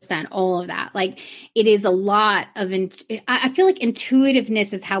 100%. All of that. Like, it is a lot of, I feel like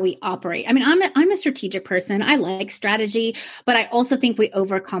intuitiveness is how we operate. I mean, I'm a strategic person. I like strategy, but I also think we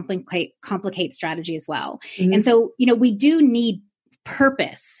complicate strategy as well. And so, we do need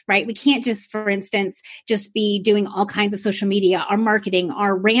purpose, right? We can't just, for instance, just be doing all kinds of social media, our marketing,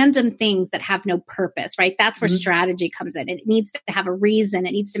 our random things that have no purpose, right? That's where strategy comes in. It needs to have a reason.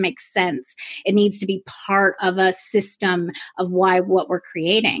 It needs to make sense. It needs to be part of a system of what we're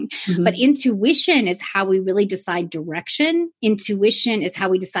creating. But intuition is how we really decide direction. Intuition is how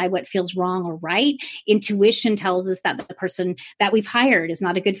we decide what feels wrong or right. Intuition tells us that the person that we've hired is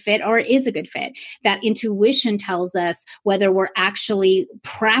not a good fit or is a good fit. That intuition tells us whether we're actually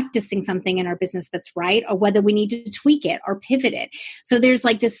practicing something in our business that's right, or whether we need to tweak it or pivot it. So there's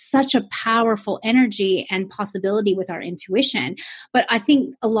like this such a powerful energy and possibility with our intuition. But I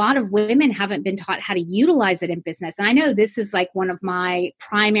think a lot of women haven't been taught how to utilize it in business. And I know this is like one of my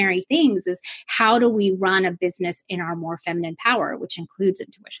primary things is how do we run a business in our more feminine power, which includes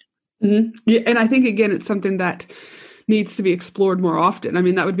intuition. Yeah, and I think, again, it's something that needs to be explored more often. I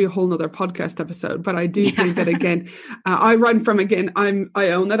mean, that would be a whole nother podcast episode, but I do think that, again, I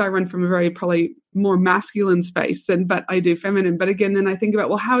own that I run from a very probably more masculine space, but I do feminine. But again, then I think about,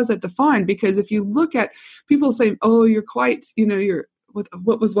 well, how is that defined? Because if you look at people saying, oh, you're quite, you're,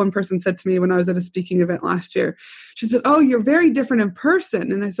 what was one person said to me when I was at a speaking event last year? She said, oh, you're very different in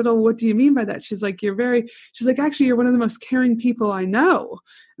person. And I said, oh, what do you mean by that? She's like, actually, you're one of the most caring people I know.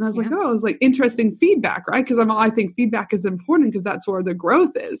 And I was like, oh, it's like interesting feedback, right? Because I think feedback is important because that's where the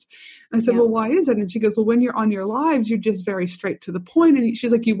growth is. And I said, well, why is it? And she goes, well, when you're on your lives, you're just very straight to the point. And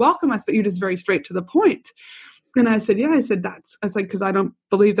she's like, you welcome us, but you're just very straight to the point. And I said, because I don't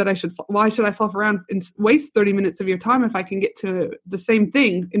believe that why should I fluff around and waste 30 minutes of your time if I can get to the same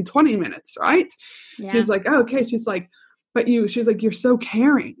thing in 20 minutes, right? Yeah. She's like, oh, okay. She's like, she's like, you're so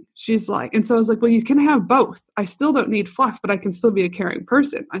caring. She's like, and so I was like, well, you can have both. I still don't need fluff, but I can still be a caring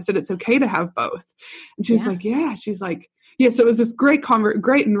person. I said, it's okay to have both. And she's like, yeah. She's like, yeah. So it was this great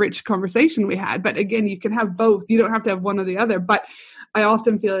and rich conversation we had. But again, you can have both. You don't have to have one or the other. But I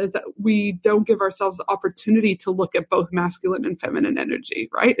often feel is that we don't give ourselves the opportunity to look at both masculine and feminine energy,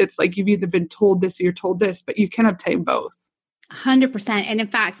 right? It's like you've either been told this or you're told this, but you can obtain both. 100%. And in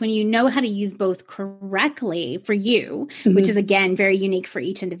fact, when you know how to use both correctly for you, which is again, very unique for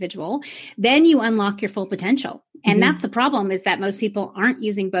each individual, then you unlock your full potential. And that's the problem is that most people aren't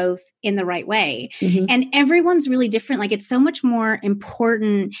using both in the right way. And everyone's really different. Like it's so much more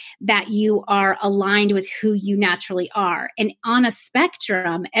important that you are aligned with who you naturally are. And on a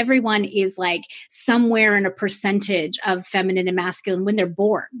spectrum, everyone is like somewhere in a percentage of feminine and masculine when they're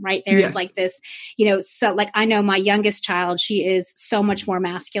born, right? There's like this, so like I know my youngest child, she is so much more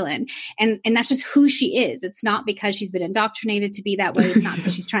masculine. And that's just who she is. It's not because she's been indoctrinated to be that way. It's not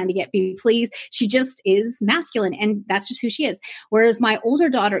because she's trying to be pleased. She just is masculine. And that's just who she is. Whereas my older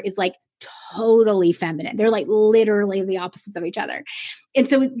daughter is like totally feminine. They're like literally the opposites of each other. And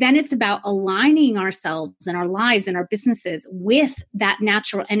so then it's about aligning ourselves and our lives and our businesses with that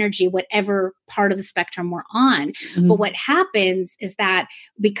natural energy, whatever part of the spectrum we're on. But what happens is that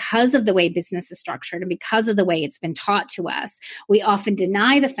because of the way business is structured and because of the way it's been taught to us, we often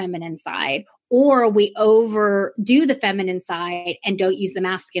deny the feminine side or we overdo the feminine side and don't use the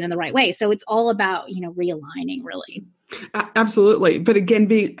masculine in the right way. So it's all about, realigning really. Absolutely. But again,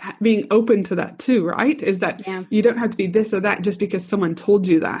 being open to that too, right? Is that you don't have to be this or that just because someone told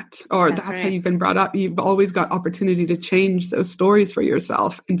you that, or that's right. How you've been brought up. You've always got opportunity to change those stories for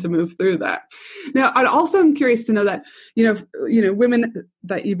yourself and to move through that. Now, I also am curious to know that, women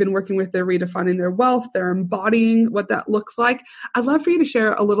that you've been working with, they're redefining their wealth, they're embodying what that looks like. I'd love for you to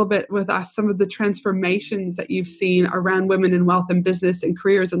share a little bit with us some of the transformations that you've seen around women in wealth and business and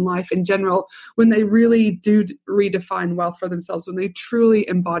careers and life in general when they really do redefine wealth for themselves, when they truly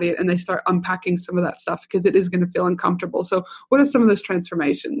embody it and they start unpacking some of that stuff, because it is going to feel uncomfortable. So what are some of those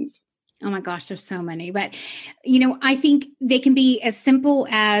transformations? Oh my gosh, there's so many. But, you know, I think they can be as simple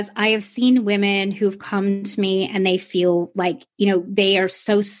as I have seen women who've come to me and they feel like, you know, they are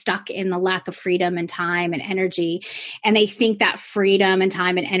so stuck in the lack of freedom and time and energy. And they think that freedom and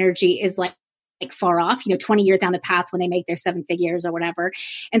time and energy is like far off, 20 years down the path when they make their 7 figures or whatever.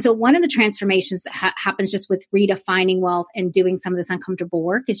 And so one of the transformations that happens just with redefining wealth and doing some of this uncomfortable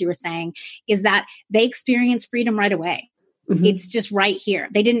work, as you were saying, is that they experience freedom right away. Mm-hmm. It's just right here.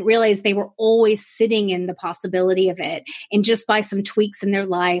 They didn't realize they were always sitting in the possibility of it. And just by some tweaks in their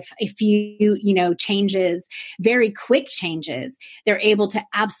life, a few, changes, very quick changes, they're able to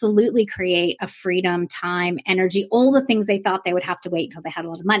absolutely create a freedom, time, energy, all the things they thought they would have to wait until they had a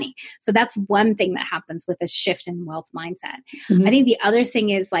lot of money. So that's one thing that happens with a shift in wealth mindset. Mm-hmm. I think the other thing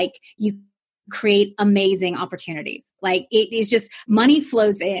is you create amazing opportunities. It is just money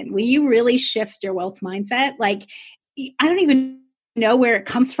flows in. When you really shift your wealth mindset, I don't even know where it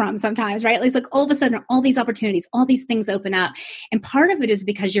comes from sometimes, right? It's like all of a sudden, all these opportunities, all these things open up. And part of it is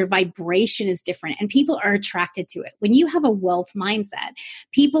because your vibration is different and people are attracted to it. When you have a wealth mindset,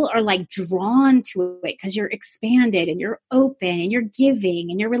 people are drawn to it because you're expanded and you're open and you're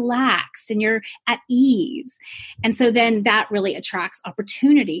giving and you're relaxed and you're at ease. And so then that really attracts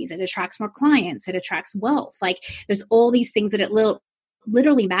opportunities. It attracts more clients. It attracts wealth. There's all these things that it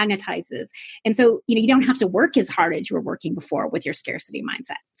literally magnetizes. And so, you don't have to work as hard as you were working before with your scarcity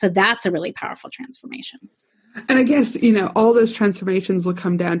mindset. So that's a really powerful transformation. And I guess, all those transformations will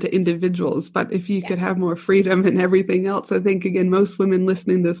come down to individuals, but if you could have more freedom and everything else, I think, again, most women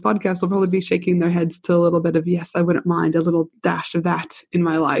listening to this podcast will probably be shaking their heads to a little bit of, yes, I wouldn't mind a little dash of that in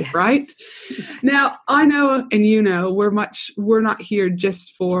my life, right? Now, I know, and we're not here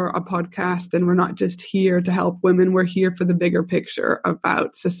just for a podcast, and we're not just here to help women. We're here for the bigger picture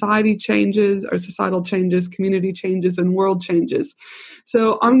about society changes or societal changes, community changes, and world changes.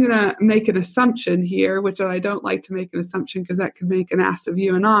 So I'm going to make an assumption here, which I don't like to make an assumption because that could make an ass of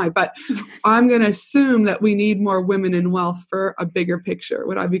you and I, but I'm going to assume that we need more women in wealth for a bigger picture.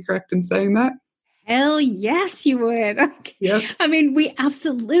 Would I be correct in saying that? Hell yes, you would. Yep. I mean, we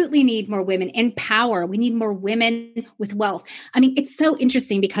absolutely need more women in power. We need more women with wealth. I mean, it's so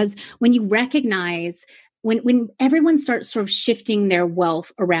interesting because when you recognize when everyone starts sort of shifting their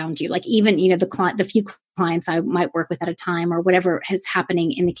wealth around you, even, the few clients I might work with at a time or whatever is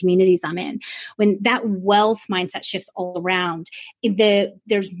happening in the communities I'm in, when that wealth mindset shifts all around,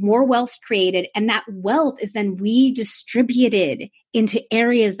 there's more wealth created, and that wealth is then redistributed into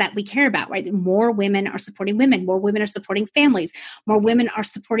areas that we care about, right? More women are supporting women, more women are supporting families, more women are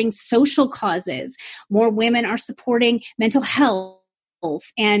supporting social causes, more women are supporting mental health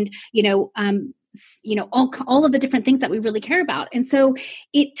and, all of the different things that we really care about. And so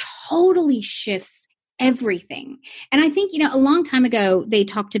it totally shifts everything. And I think, a long time ago, they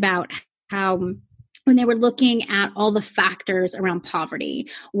talked about how when they were looking at all the factors around poverty,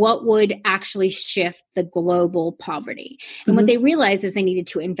 what would actually shift the global poverty? And what they realized is they needed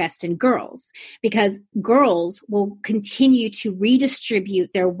to invest in girls, because girls will continue to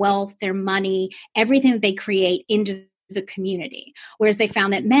redistribute their wealth, their money, everything that they create into the community. Whereas they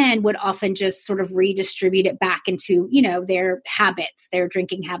found that men would often just sort of redistribute it back into, their habits, their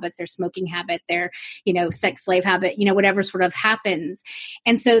drinking habits, their smoking habit, their, sex slave habit, whatever sort of happens.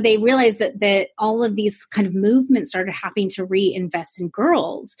 And so they realized that all of these kind of movements started having to reinvest in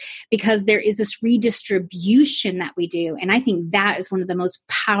girls because there is this redistribution that we do. And I think that is one of the most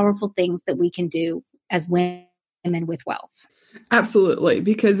powerful things that we can do as women with wealth. Absolutely.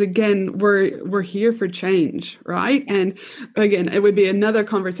 Because again, we're here for change, right? And again, it would be another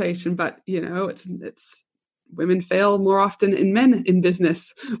conversation, but it's women fail more often than men in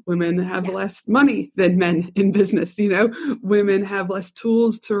business. Women have less money than men in business. Women have less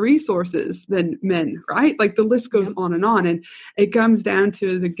tools to resources than men, right? The list goes on. And it comes down to,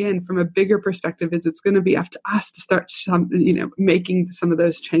 is again, from a bigger perspective, is it's going to be up to us to start, making some of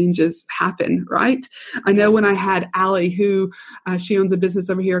those changes happen, right? I know when I had Allie, who she owns a business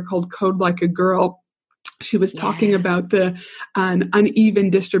over here called Code Like a Girl. She was talking about the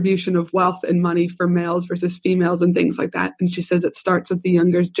uneven distribution of wealth and money for males versus females and things like that. And she says it starts with the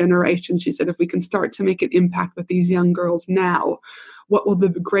younger generation. She said, if we can start to make an impact with these young girls now, what will the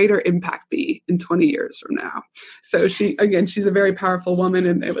greater impact be in 20 years from now? So she's a very powerful woman,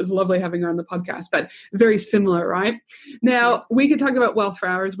 and it was lovely having her on the podcast, but very similar, right? Now, we could talk about wealth for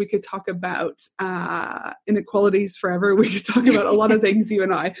hours. We could talk about inequalities forever. We could talk about a lot of things, you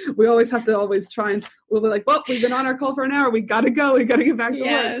and I. We always have to try and we'll be like, well, we've been on our call for an hour. We got to go. We got to get back to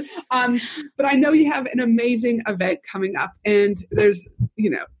work. But I know you have an amazing event coming up, and there's,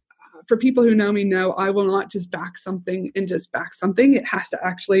 for people who know me know I will not just back something and just back something. It has to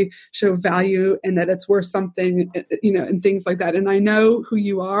actually show value and that it's worth something, and things like that. And I know who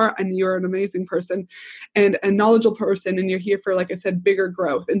you are, and you're an amazing person and a knowledgeable person, and you're here for, like I said, bigger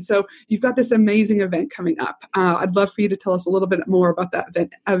growth. And so you've got this amazing event coming up. I'd love for you to tell us a little bit more about that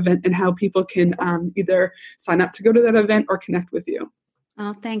event and how people can either sign up to go to that event or connect with you.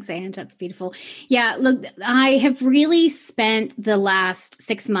 Oh, thanks, Ange. That's beautiful. Yeah, look, I have really spent the last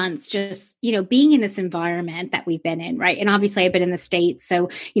 6 months just, being in this environment that we've been in, right? And obviously I've been in the States. So,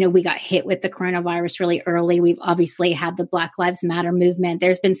 we got hit with the coronavirus really early. We've obviously had the Black Lives Matter movement.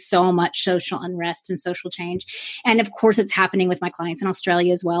 There's been so much social unrest and social change. And of course, it's happening with my clients in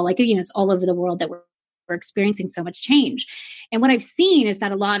Australia as well. It's all over the world that we're experiencing so much change. And what I've seen is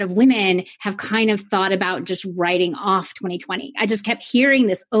that a lot of women have kind of thought about just writing off 2020. I just kept hearing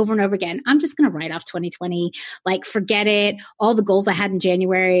this over and over again. I'm just going to write off 2020. Forget it. All the goals I had in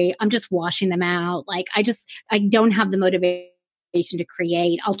January, I'm just washing them out. I don't have the motivation to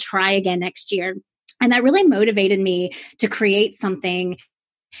create. I'll try again next year. And that really motivated me to create something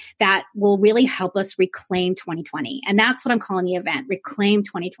that will really help us reclaim 2020. And that's what I'm calling the event, Reclaim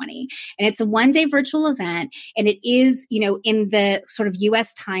 2020. And it's a one-day virtual event, and it is, in the sort of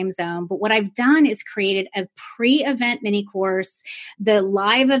US time zone. But what I've done is created a pre-event mini course, the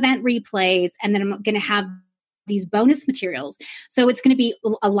live event replays, and then I'm going to have these bonus materials. So it's going to be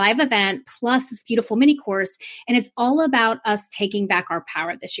a live event plus this beautiful mini course. And it's all about us taking back our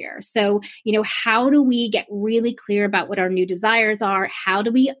power this year. So, how do we get really clear about what our new desires are? How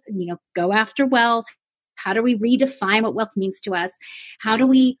do we, go after wealth? How do we redefine what wealth means to us? How do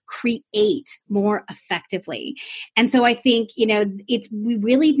we create more effectively? And so I think, we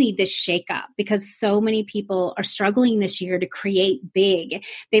really need this shakeup because so many people are struggling this year to create big.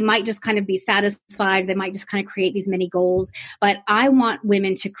 They might just kind of be satisfied. They might just kind of create these mini goals, but I want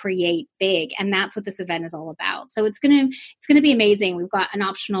women to create big. And that's what this event is all about. So it's going to be amazing. We've got an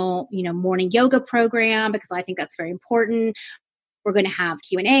optional, morning yoga program because I think that's very important. We're going to have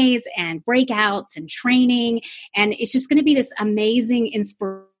Q&As and breakouts and training. And it's just going to be this amazing,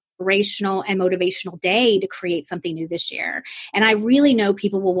 inspirational and motivational day to create something new this year. And I really know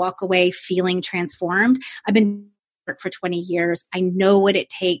people will walk away feeling transformed. I've been for 20 years. I know what it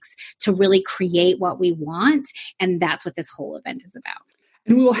takes to really create what we want. And that's what this whole event is about.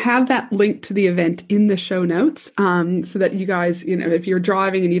 And we will have that link to the event in the show notes so that you guys, if you're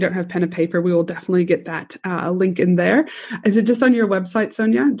driving and you don't have pen and paper, we will definitely get that link in there. Is it just on your website,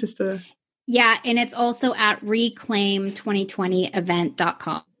 Sonya? Yeah, and it's also at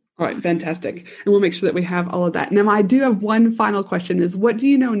reclaim2020event.com. All right, fantastic. And we'll make sure that we have all of that. Now, I do have one final question is, what do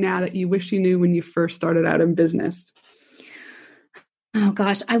you know now that you wish you knew when you first started out in business? Oh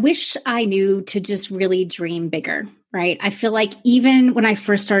gosh, I wish I knew to just really dream bigger, right? I feel like even when I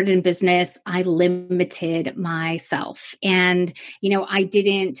first started in business, I limited myself and, I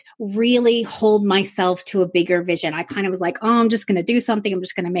didn't really hold myself to a bigger vision. I kind of was like, oh, I'm just going to do something. I'm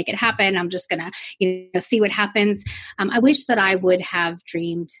just going to make it happen. I'm just going to, see what happens. I wish that I would have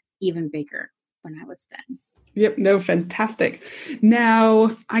dreamed even bigger when I was then. Yep. No, fantastic.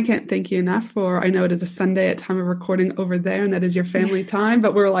 Now, I can't thank you enough I know it is a Sunday at time of recording over there, and that is your family time,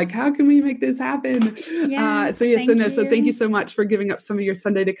 but we're like, how can we make this happen? So thank you so much for giving up some of your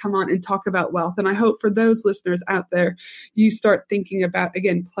Sunday to come on and talk about wealth. And I hope for those listeners out there, you start thinking about,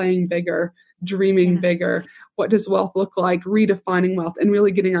 again, playing bigger, dreaming bigger. What does wealth look like? Redefining wealth and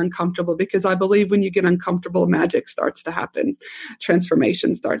really getting uncomfortable, because I believe when you get uncomfortable, magic starts to happen.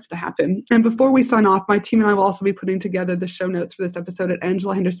 Transformation starts to happen. And before we sign off, my team and I will also be putting together the show notes for this episode at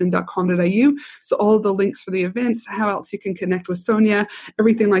angelahenderson.com.au. So all of the links for the events, how else you can connect with Sonya,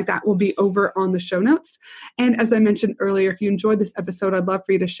 everything like that will be over on the show notes. And as I mentioned earlier, if you enjoyed this episode, I'd love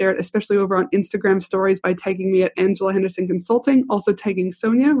for you to share it, especially over on Instagram stories by tagging me at Angela Henderson Consulting, also tagging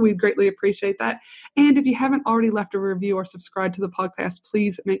Sonya. We'd greatly appreciate that. And if you haven't already left a review or subscribed to the podcast,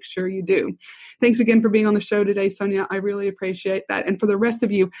 please make sure you do. Thanks again for being on the show today, Sonya. I really appreciate that. And for the rest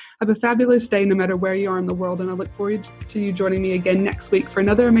of you, have a fabulous day no matter where you are in the world. And I look forward to you joining me again next week for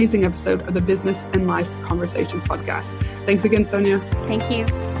another amazing episode of the Business and Life Conversations podcast. Thanks again, Sonya. Thank you.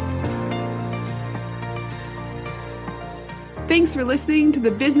 Thanks for listening to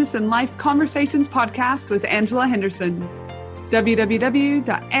the Business and Life Conversations podcast with Angela Henderson.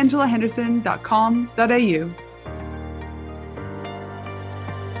 www.angelahenderson.com.au.